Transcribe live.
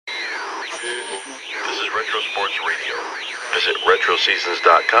This is Retro Sports Radio. Visit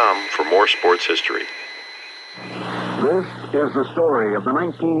RetroSeasons.com for more sports history. This is the story of the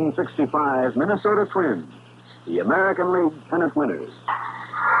 1965 Minnesota Twins, the American League pennant winners.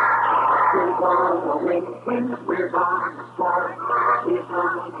 We're gonna win, we're gonna score. We're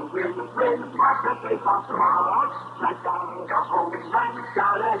gonna win, watch the face off tomorrow. Strike down the home run,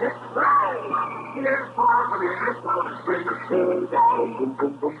 gotta hit right. Here's for the Minnesota Twins today. Boom,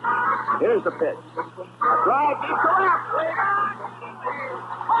 boom, boom. Here's the pitch. A drive deep to left, way back.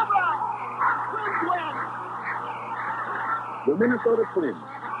 Home run, Twins win. The Minnesota Twins,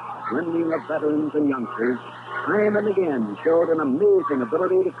 blending of veterans and youngsters, time and again showed an amazing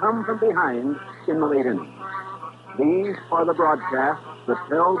ability to come from behind in the late innings. These are the broadcasts that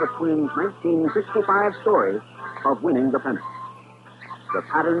tell the Twins' 1965 story of winning the pennant. The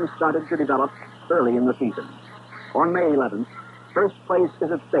pattern started to develop early in the season. On May 11th, first place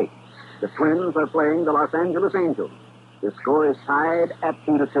is at stake. The Twins are playing the Los Angeles Angels. The score is tied at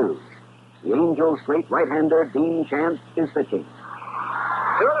 2-2. The Angels' great right-hander, Dean Chance, is pitching.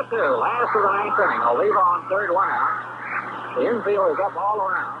 2-2, last of the ninth inning. A leave on third, one out. The infield is up all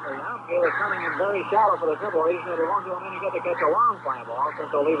around. The outfield is coming in very shallow for the simple reason that it won't do them any good to catch a long fly ball since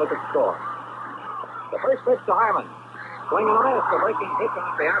they'll leave us at score. The first pitch to Harmon. Swing and a miss. The breaking pitch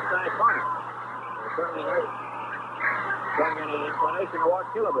off the outside corner. It certainly hurt. Showing any inclination to walk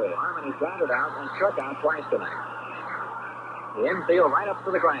Killebrew. Harmon is grounded out and struck out twice tonight. The infield right up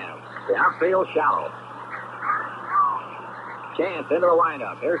to the ground. The outfield shallow. Chance into the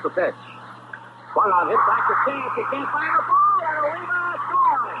windup. Here's the pitch. Swung on, hit back to Chance. He can't find the ball. And a rebound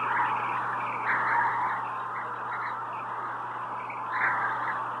score.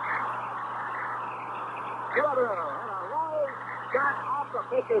 Killebrew and a low shot off the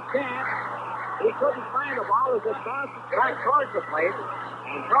pitcher's Chance. He couldn't find the ball as it bounced back towards the plate.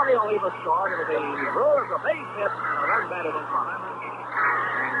 And Tony will leave a score. It'll be ruled as a base hit and a run batted in front of him.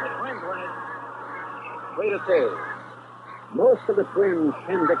 And the Twins win it 3-2. Most of the Twins'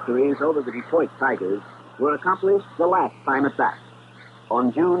 10 victories over the Detroit Tigers were accomplished the last time at bat.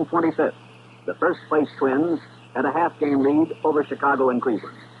 On June 25th, the first-place Twins had a half-game lead over Chicago and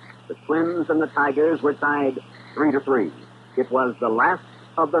Cleveland. The Twins and the Tigers were tied 3-3. It was the last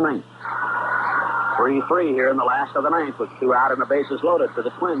of the ninth. 3-3 here in the last of the ninth with 2 out and the bases loaded for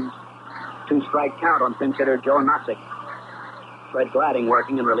the Twins. 2-strike count on pinch hitter Joe Nozick. Fred Gladding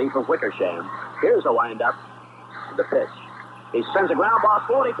working in relief of Wickersham. Here's a windup. The pitch. He sends a ground ball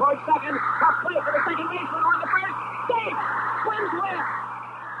slowly towards second. Tough play for the second baseman on the first. Safe. Twins win.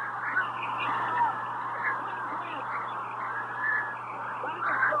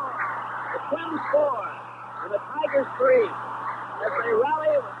 The Twins score. And the Tigers 3. As they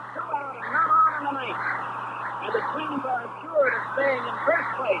rally with 2 out and none on in the ninth. And the Twins are assured of staying in first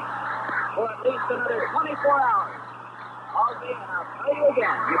place for at least another 24 hours. Albeit, and I'll tell you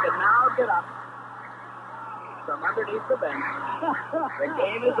again, you can now get up from underneath the bench. The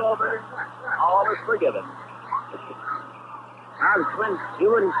game is over. All is forgiven. Now, the Twins, you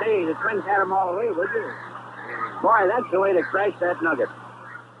wouldn't say the Twins had them all away, would you? Boy, that's the way to crash that nugget.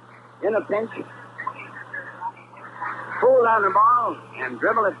 In a pinch, pull down the ball and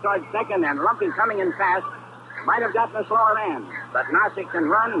dribble it towards second, and Lumpy coming in fast might have gotten a slower man. But Nozick can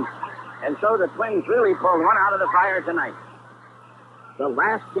run, and so the Twins really pulled one out of the fire tonight. The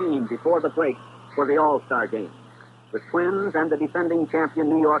last game before the break for the All-Star game. The Twins and the defending champion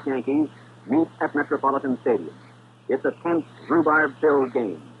New York Yankees meet at Metropolitan Stadium. It's a tense, rhubarb-filled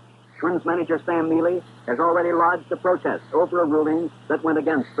game. Twins manager Sam Neely has already lodged a protest over a ruling that went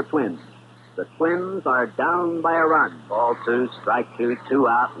against the Twins. The Twins are down by a run. Ball 2, strike 2, 2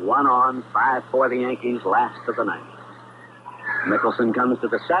 out, 1 on, 5 for the Yankees, last of the ninth. Mickelson comes to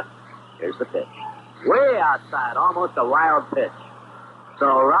the set. Here's the pitch. Way outside, almost a wild pitch. So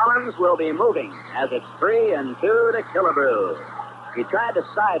Rollins will be moving as it's 3-2 to Killebrew. He tried to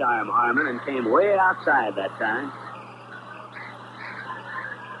sidearm Harmon and came way outside that time.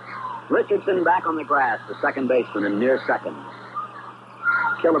 Richardson back on the grass, the second baseman in near second.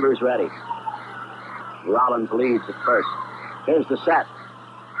 Killebrew's ready. Rollins leads at first. Here's the set.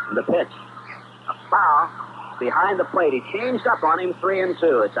 And the pitch. A foul behind the plate. He changed up on him,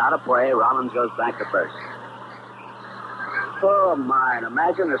 3-2. It's out of play. Rollins goes back to first. Oh, my.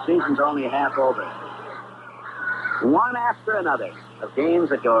 Imagine the season's only half over. One after another of games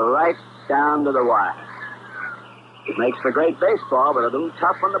that go right down to the wire. It makes for great baseball, but a little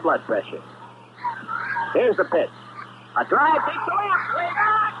tough on the blood pressure. Here's the pitch. A drive deep to left. Way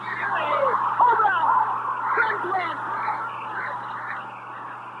back. Home run. Twins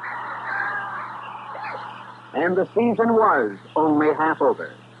win. And the season was only half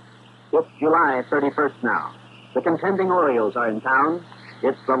over. It's July 31st now. The contending Orioles are in town.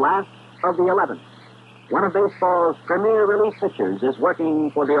 It's the last of the 11th. One of baseball's premier relief pitchers is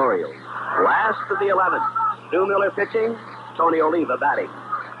working for the Orioles. Last of the 11th. Stu Miller pitching, Tony Oliva batting.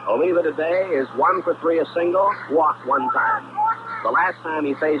 Oliva today is 1 for 3, a single, walked 1 time. The last time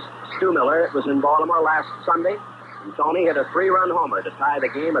he faced Stu Miller, it was in Baltimore last Sunday, and Tony hit a 3-run homer to tie the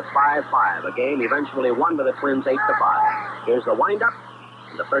game at 5-5, a game eventually won by the Twins 8-5. Here's the windup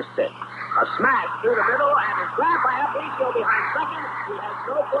and the first pitch. A smash through the middle, and it's grabbed by Aparicio behind second. He has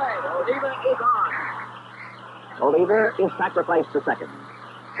no play. Oliva is on. Oliva is sacrificed to second.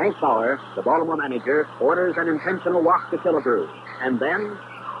 Hank Bauer, the Baltimore manager, orders an intentional walk to Killebrew. And then,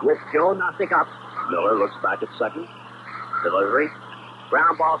 with Joe Nozick up, Miller looks back at second. Delivery.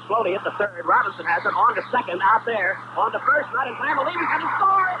 Ground ball slowly at the third. Robinson has it on to second. Out there. On to first. Not in time. Oliva's going to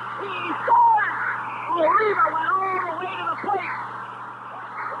score. He scored. Oliva went all the way to the plate.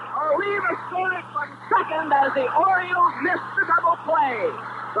 Oliva scored from second as the Orioles missed the double play.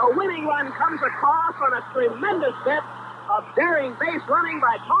 The winning run comes across on a tremendous bit of daring base running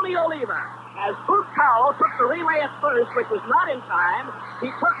by Tony Oliva. As Boot Cowell took the relay at first, which was not in time, he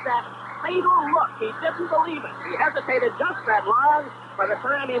took that fatal look. He didn't believe it. He hesitated just that long. By the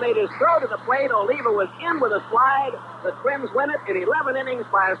time he made his throw to the plate, Oliva was in with a slide. The Twins win it in 11 innings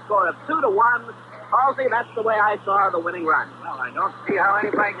by a score of 2-1. Halsey, that's the way I saw the winning run. Well, I don't see how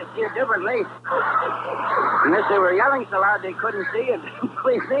anybody can see it differently. Unless they were yelling so loud they couldn't see it.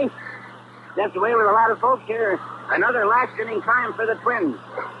 Please me. That's the way with a lot of folks here. Another last inning time for the Twins.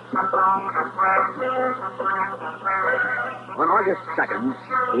 On August 2nd,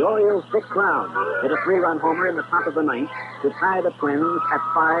 the Orioles' Dick Brown hit a 3-run homer in the top of the ninth to tie the Twins at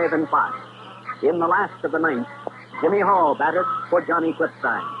 5-5. In the last of the ninth, Jimmy Hall batted for Johnny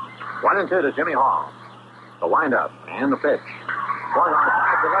Clipstein. 1-2 to Jimmy Hall. The windup and the pitch. One on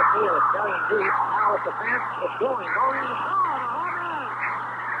side to left field. It's carrying deep. Now it's the fence. It's going. A home run.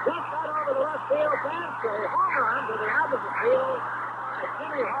 Just got over the left field fence. A home run to the opposite field.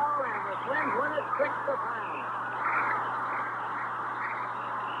 Jimmy Hall, and the Twins win it 6-5.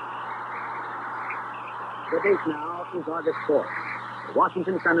 The date now is August 4th. The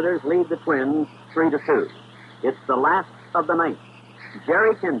Washington Senators lead the Twins 3-2. It's the last of the ninth.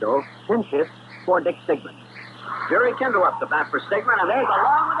 Jerry Kindle pinch hits for Dick Stigman. Jerry Kindle up the bat for Stigman, and there's a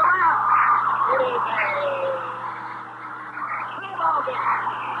long with the left. It is a play ball game.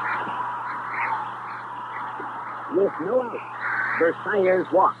 With no out, Versailles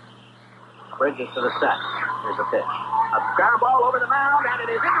walks. Bridges to the set. Here's a pitch. A ground ball over the mound, and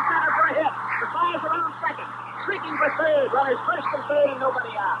it is into center for a hit. Versailles around second. Streaking for third. Runners first and third, and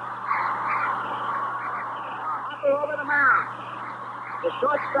nobody out. Hopper over the mound. The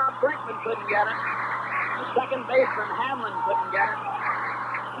shortstop, Brinkman, couldn't get it. The second baseman, Hamlin, couldn't get it.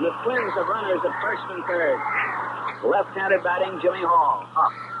 And the Twins have runners at first and third. Left-handed batting, Jimmy Hall.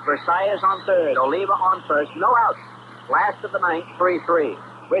 Up. Versailles on third. Oliva on first. No outs. Last of the ninth, 3-3.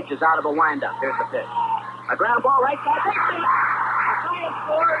 Bridges out of a windup. Here's the pitch. A ground ball right side. Big hit. Versailles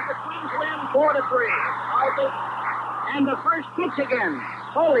scores. The Twins win 4-3. And the first pitch again.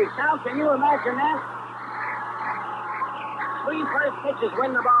 Holy cow, can you imagine that? 3 first pitches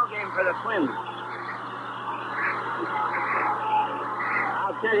win the ball game for the Twins.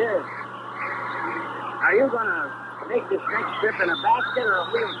 I'll tell you, are you going to make this next trip in a basket or a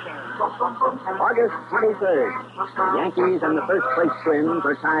wheelchair? August 23rd. The Yankees and the first place Twins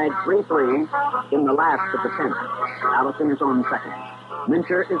are tied 3-3 in the last of the 10th. Allison is on second.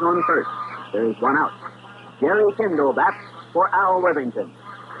 Mincher is on first. There's 1 out. Jerry Kindle bats for Al Worthington.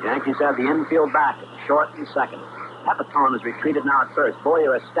 The Yankees have the infield back at short and second. Pepitone has retreated now at first.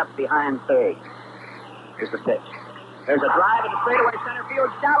 Boyer a step behind third. Here's the pitch. There's a drive in the straightaway center field.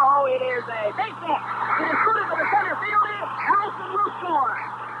 Shallow. It is a base hit. It is rooted to the center fielder. Allison will score.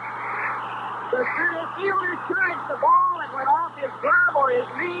 The center fielder charged the ball and went off his glove or his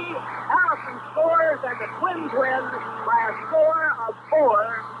knee. Allison scores, and the Twins win by a score of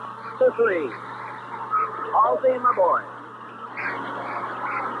 4-3. Halsey, my boy.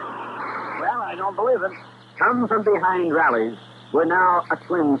 Well, I don't believe it. Come from behind rallies were now a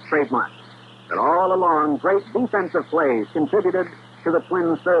Twins trademark. But all along, great defensive plays contributed to the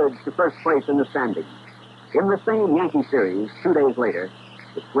Twins' surge to first place in the standings. In the same Yankee series, 2 days later,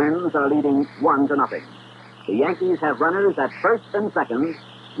 the Twins are leading 1-0. The Yankees have runners at first and second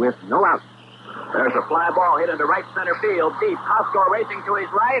with no outs. There's a fly ball hit into right center field. Deep. Costco racing to his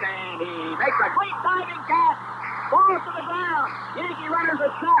right, and he makes a great diving catch. Ball to the ground. Yankee runners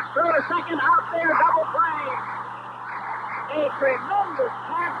are trapped. Throw to second. Out there. Double play. A tremendous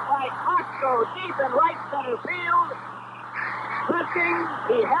catch by Costco deep in right center field. twisting.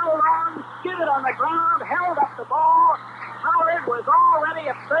 He held on, skidded on the ground, held up the ball. Howard was already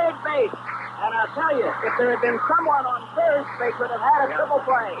at third base. And I'll tell you, if there had been someone on first, they could have had a triple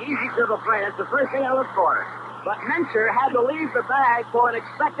play. Easy triple play. That's the first thing I looked for. But Mencher had to leave the bag for an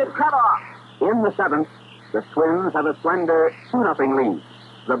expected cutoff. In the seventh, the Twins have a slender 2-0 lead.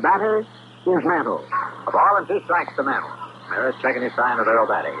 The batter is Mantle. A ball and 2 strikes to Mantle. There's checking his sign of Earl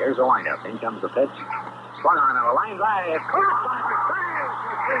Batty. Here's the windup. In comes the pitch. Swung on a line drive. Caught by the fires.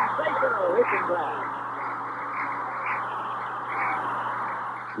 A sensational hitting grab.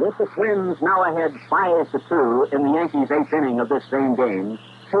 With the Twins now ahead 5-2 in the Yankees' 8th inning of this same game,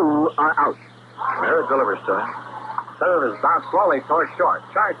 2 are out. Merritt delivers to him. Serve is bounced slowly towards short.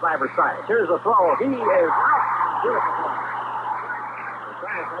 Charged by Versailles. Here's the throw. He is out. Beautiful play.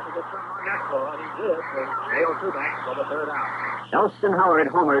 Versailles had to get some on that throw, and he did. Nailed 2 back for the 3rd out. Elston Howard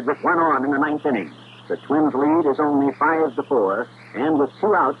homered with 1 on in the 9th inning. The Twins' lead is only 5-4, and with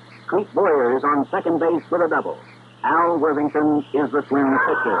 2 outs, Clete Boyer is on second base with a double. Al Worthington is the Twins'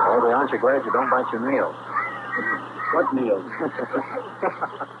 pitcher. Oh, aren't you glad you don't bite your nails? What nails?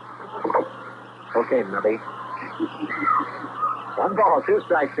 Okay, Nubby. 1 ball, 2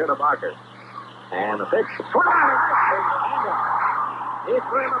 strikes here to Barker. And the pitch. Swung on. He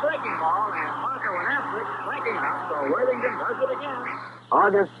threw him a breaking ball, and Barker went after it, striking out, so Worthington does it again.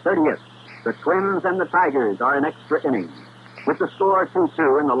 August 30th, the Twins and the Tigers are in extra innings. With the score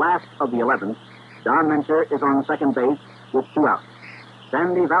 2-2 in the last of the 11th, Don Mencher is on second base with 2 outs.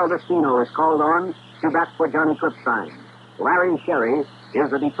 Sandy Valdestino is called on to bat for Johnny Clipstein. Larry Sherry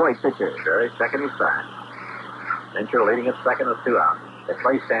is the Detroit pitcher. Sherry second his side. Mencher leading at second with 2 outs. They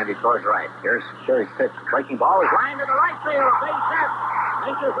play Sandy towards right. Here's Sherry's pitch. Breaking ball is lined to the right field. Base hit.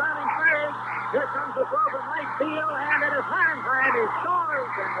 Mencher's running third. Here comes the throw from right field, and it is not in time. He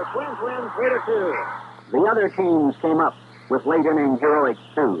scores, and the Twins win 3-2. The other teams came up with late inning heroics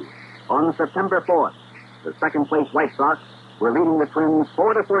too. On September 4th, the second-place White Sox were leading the Twins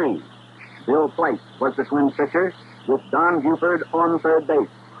 4-3. Bill Fleiss was the Twins pitcher, with Don Buford on third base.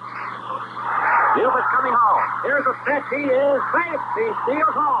 Buford's coming home. Here's a pitch. He is safe. He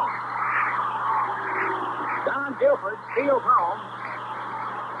steals home. Don Buford steals home.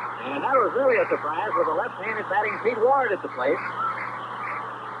 And that was really a surprise with the left-handed batting Pete Ward at the plate.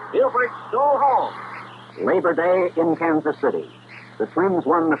 Buford stole home. Labor Day in Kansas City. The Twins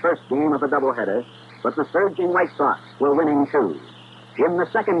won the first game of the doubleheader, but the surging White Sox were winning too. In the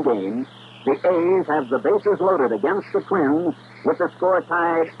second game, the A's have the bases loaded against the Twins with the score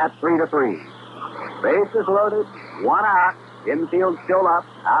tied at 3-3. Bases loaded, 1 out, infield still up,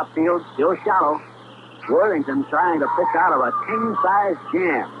 outfield still shallow. Worthington trying to pitch out of a king-size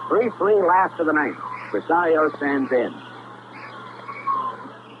jam. 3-3 last of the 9th. Rosario stands in.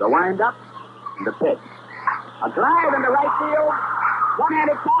 The windup, the pitch. A drive into right field.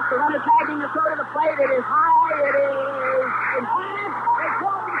 One-handed toss, the runner tagging the throw to the plate. It is high. It is in time. It's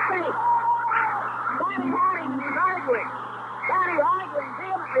going to space. Danny had him. He's arguing. Danny arguing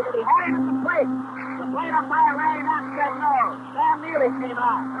vehemently that he had him at the plate. The plate umpire ran out and said no. Sam Neely came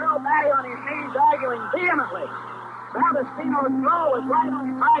out. Earl Batty on his knees arguing vehemently. Valdestino's throw was right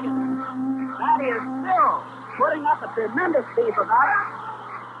on target. Batty is still putting up a tremendous beef about it.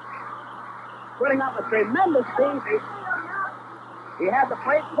 Putting up a tremendous beef. He had the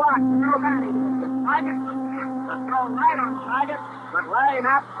plate blocked. Earl Batty was the target. The throw right on target. But Larry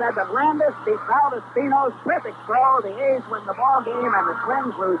Knapp said that Landis beat Valdestino's perfect throw. The A's win the ball game, and the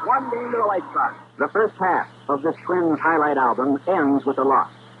Twins lose 1 game to the White Sox. The first half of this Twins highlight album ends with a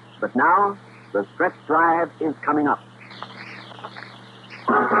loss. But now, the stretch drive is coming up.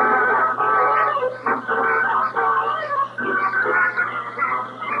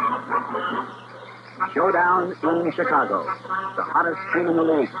 Showdown in Chicago. The hottest team in the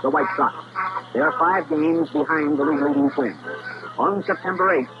league, the White Sox. They are 5 games behind the league-leading Twins. On September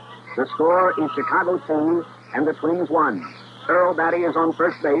 8th, the score is Chicago 2 and the Twins 1. Earl Batty is on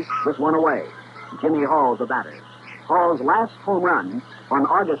first base with 1 away. Jimmy Hall, the batter. Hall's last home run on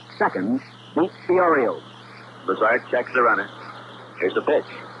August 2nd beats the Orioles. Lazard checks the runner. Here's the pitch.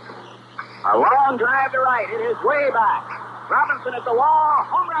 A long drive to right. It is way back. Robinson at the wall.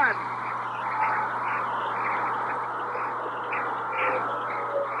 Home run.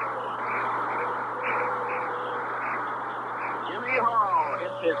 Jimmy Hall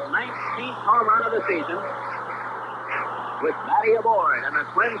hits his 19th home run of the season with Batty aboard, and the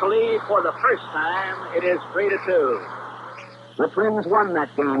Twins lead for the first time. It is 3-2. The Twins won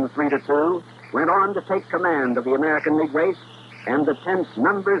that game 3-2, went on to take command of the American League race, and the tense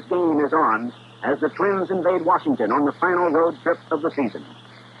numbers game is on as the Twins invade Washington on the final road trip of the season.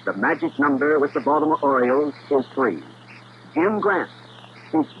 The magic number with the Baltimore Orioles is 3. Jim Grant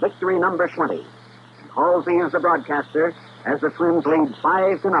seeks victory number 20. Halsey is the broadcaster as the Twins lead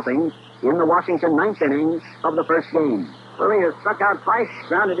 5-0 in the Washington ninth inning of the first game. Willie has struck out twice,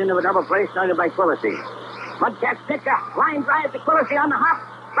 grounded into a double play started by Quillisi. Mudcat's pitcher, line drive to Quillisi on the hop.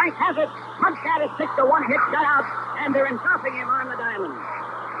 Frank has it. Mudcat is picked a one-hit shutout, and they're endorsing him on the diamond.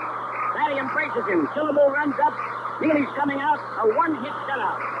 Matty embraces him. Killable runs up. Neely's coming out. A one-hit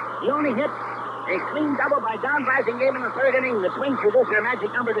shutout. The only hit, a clean double by Don Brazingame in the third inning. The Twins reduce their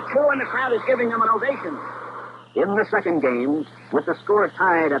magic number to 2, and the crowd is giving them an ovation. In the second game, with the score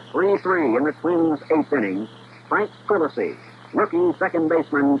tied at 3-3 in the Twins' eighth inning, Frank Quillisi, rookie second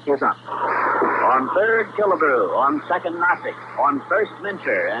baseman, is up. On third, Killebrew. On second, Nossick. On first,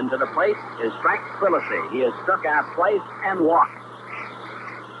 Mincher. And to the plate is Frank Quillisi. He has struck out twice and walked.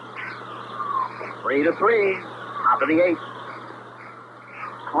 3-3. Top of the eighth.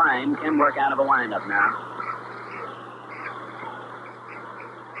 Klein can work out of a windup now.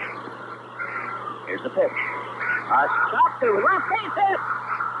 Here's the pitch. A shot to left base hit.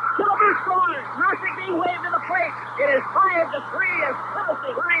 Killebrew scores. Nossick being waved to the plate. It is 5-3 as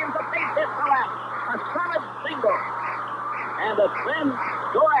Quillisi lines a base hit to left. A solid single. And the Twins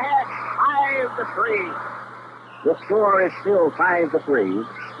go ahead 5-3. The score is still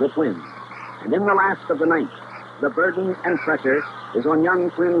 5-3, the Twins. And in the last of the ninth, the burden and pressure is on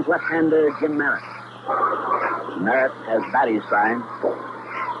young Twins left-hander Jim Merritt. Merritt has batting sign.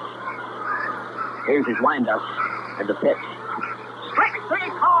 Here's his windup and the pitch. Strike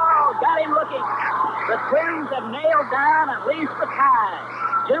 3 call. Got him looking. The Twins have nailed down at least the tie.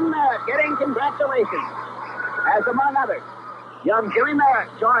 Jim Merritt getting congratulations. As among others, young Jimmy Merritt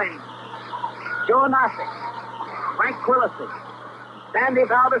joins Joe Nossick, Frank Quillisi, Sandy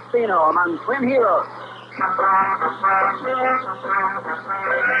Valdespino among Twin heroes.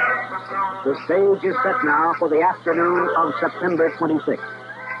 The stage is set now for the afternoon of September 26th.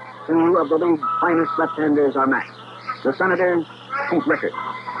 2 of the league's finest left-handers are matched. The Senators, Pete Rickard.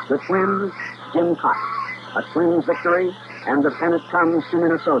 The Twins, Jim Cox. A Twins victory, and the pennant comes to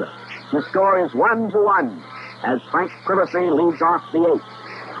Minnesota. The score is 1-1 as Frank Quillisi leads off the eighth.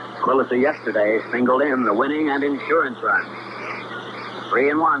 Quillisi yesterday singled in the winning and insurance run.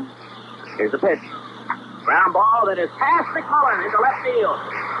 3-1. Here's the pitch. Ground ball that is past McMullen into left field.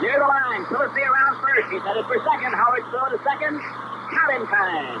 Near the line, Quillisi around first. He's headed for second. Howard throw to second. Not in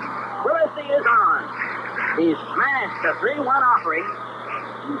time. Quillisi is on. He smashed a 3-1 offering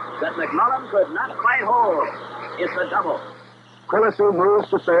that McMullen could not quite hold. It's a double. Quillisi moves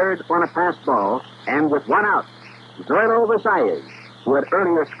to third on a pass ball, and with one out, Zoilo Versailles, who had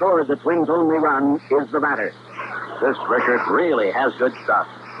earlier scored the Twins' only run, is the batter. This Rickard really has good stuff.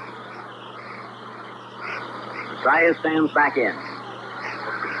 Versailles stands back in.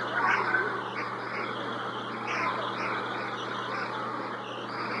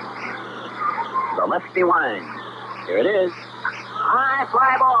 The lefty winds. Here it is. High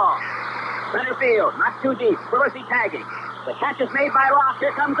fly ball. Center field, not too deep. Quillisi tagging. The catch is made by Rock.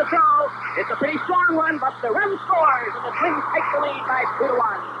 Here comes the throw. It's a pretty strong one, but the run scores, and the Twins take the lead by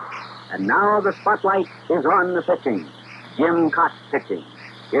 2-1. And now the spotlight is on the pitching. Jim Cox pitching.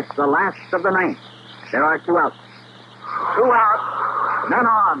 It's the last of the ninth. There are 2 outs. 2 out, none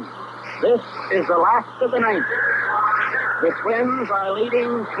on. This is the last of the ninth. The Twins are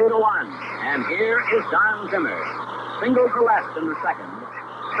leading 2-1. And here is Don Zimmer. Single to left in the second.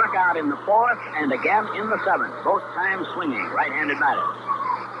 Struck out in the fourth and again in the seventh. Both times swinging. Right-handed batter.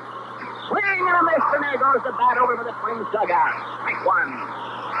 Swing and a miss, and there goes the bat over to the Twins dugout. Strike 1.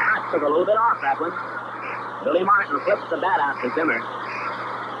 That took a little bit off, that one. Billy Martin flips the bat out to Zimmer.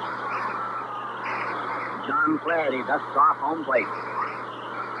 John Flaherty dusts off home plate.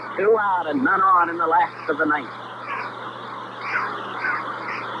 2 out and none on in the last of the ninth.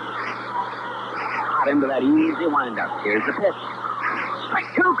 Hot into that easy windup. Here's the pitch.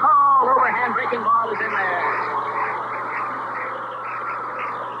 Strike 2 call. Overhand breaking ball is in there.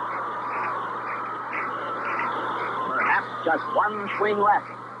 Perhaps just one swing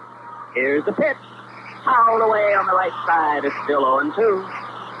left. Here's the pitch. Fouled away on the right side. It's still 0-2.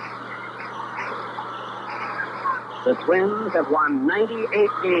 The Twins have won 98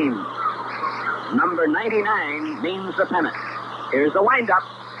 games. Number 99 means the pennant. Here's the windup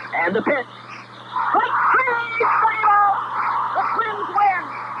and the pitch. Strike 3, final. The Twins win.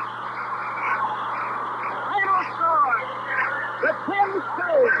 Final score. The Twins 2.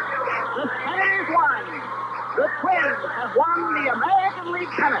 The Senators 1. The Twins have won the American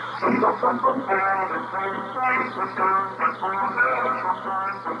League pennant.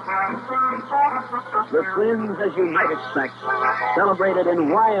 The Twins, as you might expect, celebrated in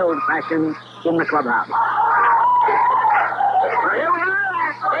wild fashion in the clubhouse.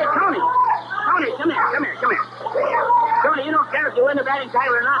 batting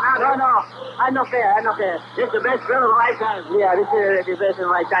title or not now? No. I'm not there. This is the best thrill of a lifetime. Yeah, this is the best in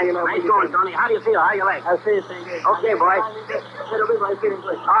my time, you know. Nice going, Tony. How do you feel? How you like? I feel the same. Okay, boy. Little bit like feeling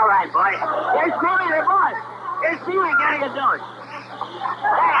good. All right, boy. Here's Seeley, the boy. Here's Seeley getting it done.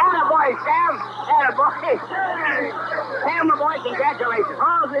 Hey, attaboy, Sam. Attaboy. Sam, my boy, congratulations.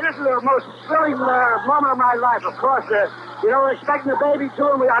 Oh, this is the most thrilling moment of my life. Of course, expecting a baby too,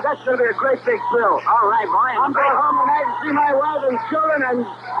 and that's going to be a great big thrill. All right, boy. I'm going home tonight and see my wife and children, and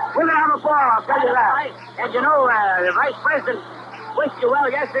we're going to have a ball, I'll tell you that. Right. And you know, the vice president wished you well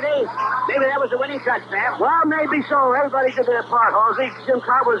yesterday. Maybe that was a winning touch, Sam. Well, maybe so. Everybody did their part, Halsey. Jim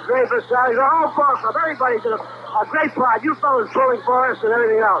Cobb was great for Sally. The whole ball club. Everybody did a great part. You fellas pulling for us and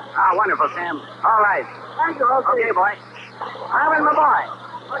everything else. Ah, wonderful, Sam. All right. Thank you, Halsey. Okay, boy. Irvin, my boy.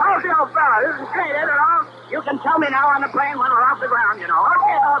 How's the old fella? This is great, isn't it, all? You can tell me now on the plane when we're off the ground, you know.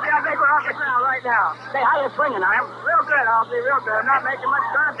 Okay, Halsey, I think we're off the ground right now. Say, how you swinging, Arm? Real good, Halsey, real good. I'm not making much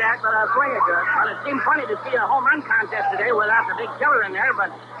contact, but I'm swinging good. Well, it seemed funny to see a home run contest today without the big killer in there,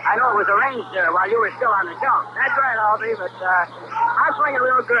 but I know it was arranged while you were still on the show. That's right, Halsey, but I'm swinging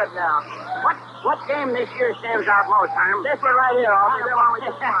real good now. What game this year stands out most, Arm? This one right here, Halsey. The one we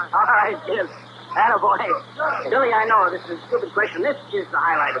just won. All right, kid. Attaboy. Billy, I know this is a stupid question. This is the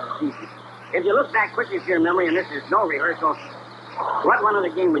highlight of the season. If you look back quickly to your memory, and this is no rehearsal, what one of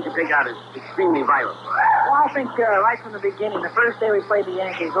the games would you pick out as extremely vital? Well, I think right from the beginning, the first day we played the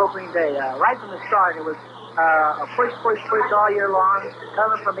Yankees, opening day, right from the start, it was a push all year long,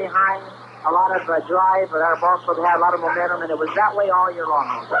 coming from behind, a lot of drive, but our ball club had a lot of momentum, and it was that way all year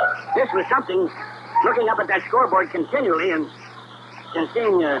long. This was something, looking up at that scoreboard continually and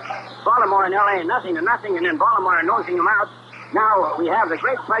seeing Baltimore and L.A. 0-0, and then Baltimore nosing them out. Now we have the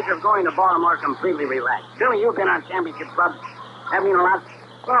great pleasure of going to Baltimore completely relaxed. Billy, you've been on championship clubs. Have you a lot?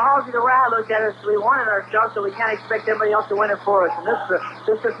 Well, Halsey, the way I looked at it, we won it ourselves, so we can't expect anybody else to win it for us. And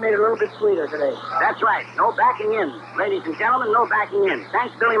this just made it a little bit sweeter today. That's right. No backing in. Ladies and gentlemen, no backing in.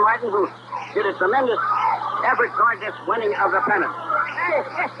 Thanks, Billy Martin, who did a tremendous effort toward this winning of the pennant.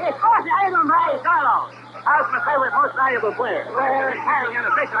 Hey, Halsey, how you doing, Ray? Carlo. How's my favorite, most valuable player? Well, entirely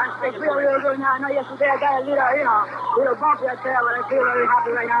unofficial. I'm speaking to real good now. I know yesterday I got a little bumpy out there, but I feel very happy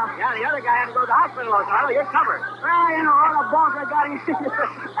right now. Yeah, the other guy had to go to the hospital, Carlo. You're covered. Well, all the bumps I got.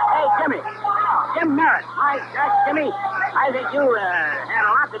 Hey, Jimmy. Jim Merritt. Jimmy, I think you had a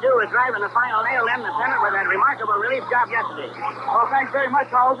lot to do with driving the final nail in the pennant with that remarkable relief job yesterday. Well, thanks very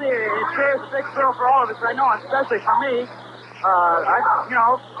much, Halsey. It sure is a big thrill for all of us, I know, especially for me.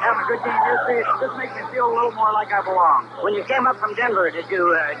 Having a good game yesterday, it just makes me feel a little more like I belong. When you came up from Denver, did you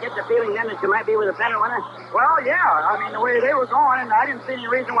get the feeling then that you might be with a pennant winner? Well, yeah. I mean, the way they were going, and I didn't see any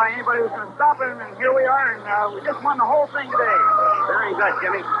reason why anybody was going to stop them, and here we are, and we just won the whole thing today. Very good,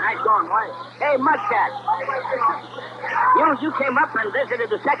 Jimmy. Nice going, boy. Hey, Mudcat. You came up and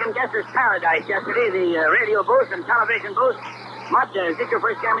visited the Second Guesser's Paradise yesterday, the radio booth and television booth. Mud, is this your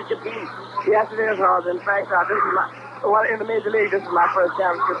first championship game? Yes, it is, Halsey. In fact, this is in the Major League, this is my first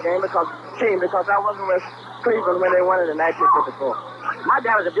championship game because I wasn't with Cleveland when they won it in 1954. Mud,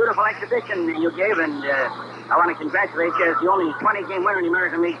 that was a beautiful exhibition you gave, and I want to congratulate you as the only 20-game winner in the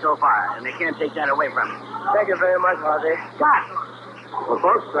American League so far, and they can't take that away from you. Thank you very much, Halsey. Scott. Well,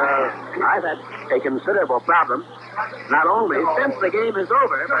 folks, I've had a considerable problem, not only since the game is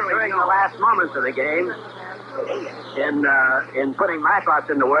over, but during the last moments of the game, in putting my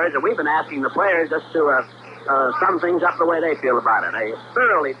thoughts into words, and we've been asking the players just to sum things up the way they feel about it. A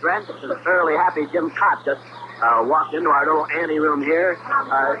thoroughly drenched and thoroughly happy Jim Cott just walked into our little anteroom here.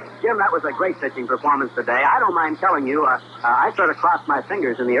 Jim, that was a great pitching performance today. I don't mind telling you, I sort of crossed my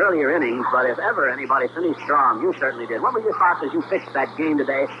fingers in the earlier innings, but if ever anybody finished strong, you certainly did. What were your thoughts as you pitched that game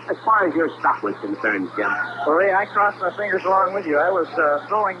today, as far as your stuff was concerned, Jim? Well, Ray, I crossed my fingers along with you. I was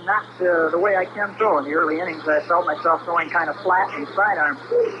throwing not the way I can throw in the early innings. I felt myself throwing kind of flat and sidearm.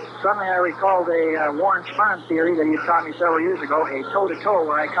 Suddenly I recalled a Warren Spahn theory that he had taught me several years ago, a toe-to-toe,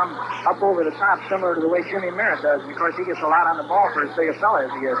 where I come up over the top, similar to the way Jimmy Merritt does. And of course, he gets a lot on the ball for as big a fella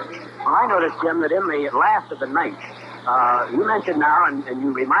as he is. Well, I noticed, Jim, that in the last of the ninth, you mentioned now, and you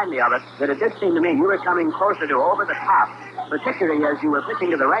remind me of it, that it did seem to me you were coming closer to over the top, particularly as you were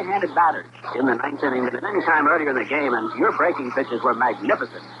pitching to the right-handed batters in the ninth inning than at any time earlier in the game, and your breaking pitches were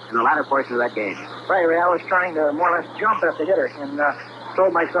magnificent in the latter portion of that game. Right, Ray, I was trying to more or less jump at the hitter, and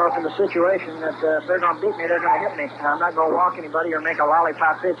told myself in the situation that if they're going to beat me, they're going to hit me. I'm not going to walk anybody or make a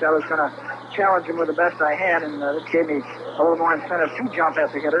lollipop pitch. I was going to challenge them with the best I had, and this gave me a little more incentive to jump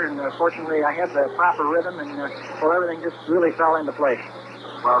at the hitter, and fortunately I had the proper rhythm, and everything just really fell into place.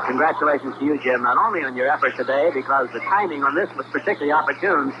 Well, congratulations to you, Jim, not only on your effort today, because the timing on this was particularly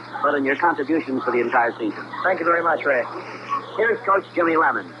opportune, but in your contributions for the entire season. Thank you very much, Ray. Here's Coach Jimmy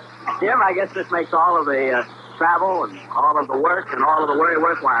Lemon. Jim, I guess this makes all of the travel and all of the work and all of the worry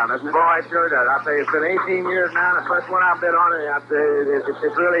worthwhile, doesn't it? Boy, it sure does. I'll tell you, it's been 18 years now, and the first one I've been on it,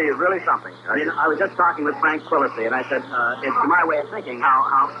 it's really something. You know, I was just talking with Frank Quillisi, and I said, it's my way of thinking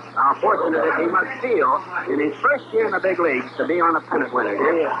how fortunate he must feel in his first year in the big leagues to be on a pennant winner.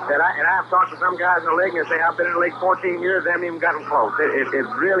 Yeah. And I've talked to some guys in the league, and they say, I've been in the league 14 years, they haven't even gotten close. It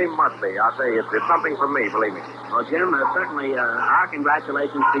really must be. I'll tell you, it's something for me, believe me. Well, Jim, certainly our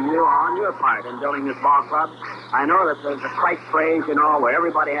congratulations to you on your part in building this ball club. I know that there's a quite phrase, where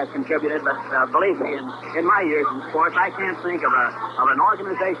everybody has contributed, but believe me, in my years in sports, I can't think of an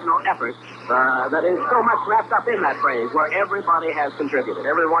organizational effort that is so much wrapped up in that phrase, where everybody has contributed.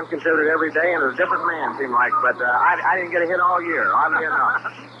 Everyone contributed every day, and it was a different man, seemed like, but I didn't get a hit all year. I'm here now.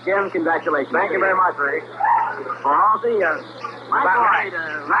 Jim, congratulations. Thank you very much, Rick. Well, Halsey,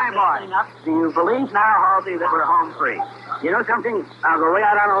 my boy, do you believe now, Halsey, that we're home free? You know something? I'll go way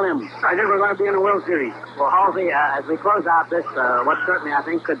out on a limb. I think we're going to be in the World Series. Well, Halsey, as we close out this, what certainly I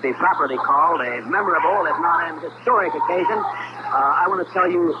think could be properly called a memorable, if not an historic occasion, I want to tell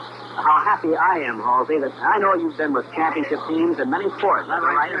you how happy I am, Halsey, that I know you've been with championship teams in many sports, not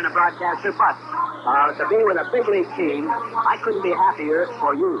a writer and a broadcaster, but to be with a big league team, I couldn't be happier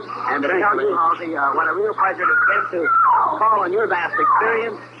for you. And to tell you, Halsey, what a real pleasure it's been to call on your vast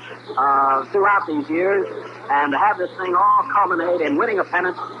experience throughout these years and to have this thing all culminate in winning a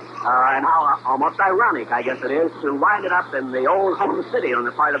pennant, and how almost ironic, I guess it is, to wind it up in the old home city on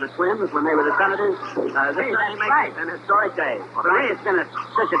the part of the Twins when they were the Senators. This makes an historic day. Well, for me, it's been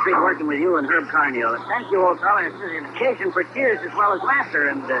such a treat working with you and Herb Carneal. Thank you, old fella. It's an occasion for tears as well as laughter,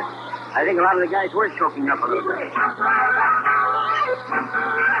 and I think a lot of the guys were choking up a little bit.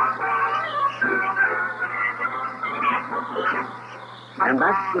 And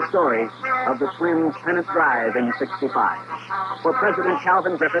that's the story of the Twins' pennant drive in '65. For President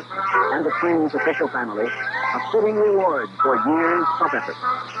Calvin Griffith and the Twins' official family, a fitting reward for years of effort.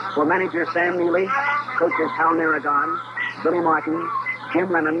 For manager Sam Neely, coaches Hal Narragon, Billy Martin, Jim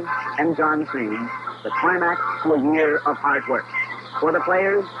Lemon, and John Seen, the climax to a year of hard work. For the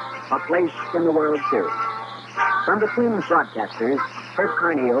players, a place in the World Series. From the Twins broadcasters, Herb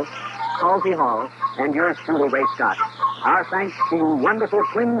Carneal, Halsey Hall, and yours truly, Ray Scott, our thanks to you wonderful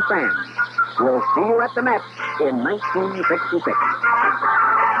Twins fans. We'll see you at the Mets in 1966.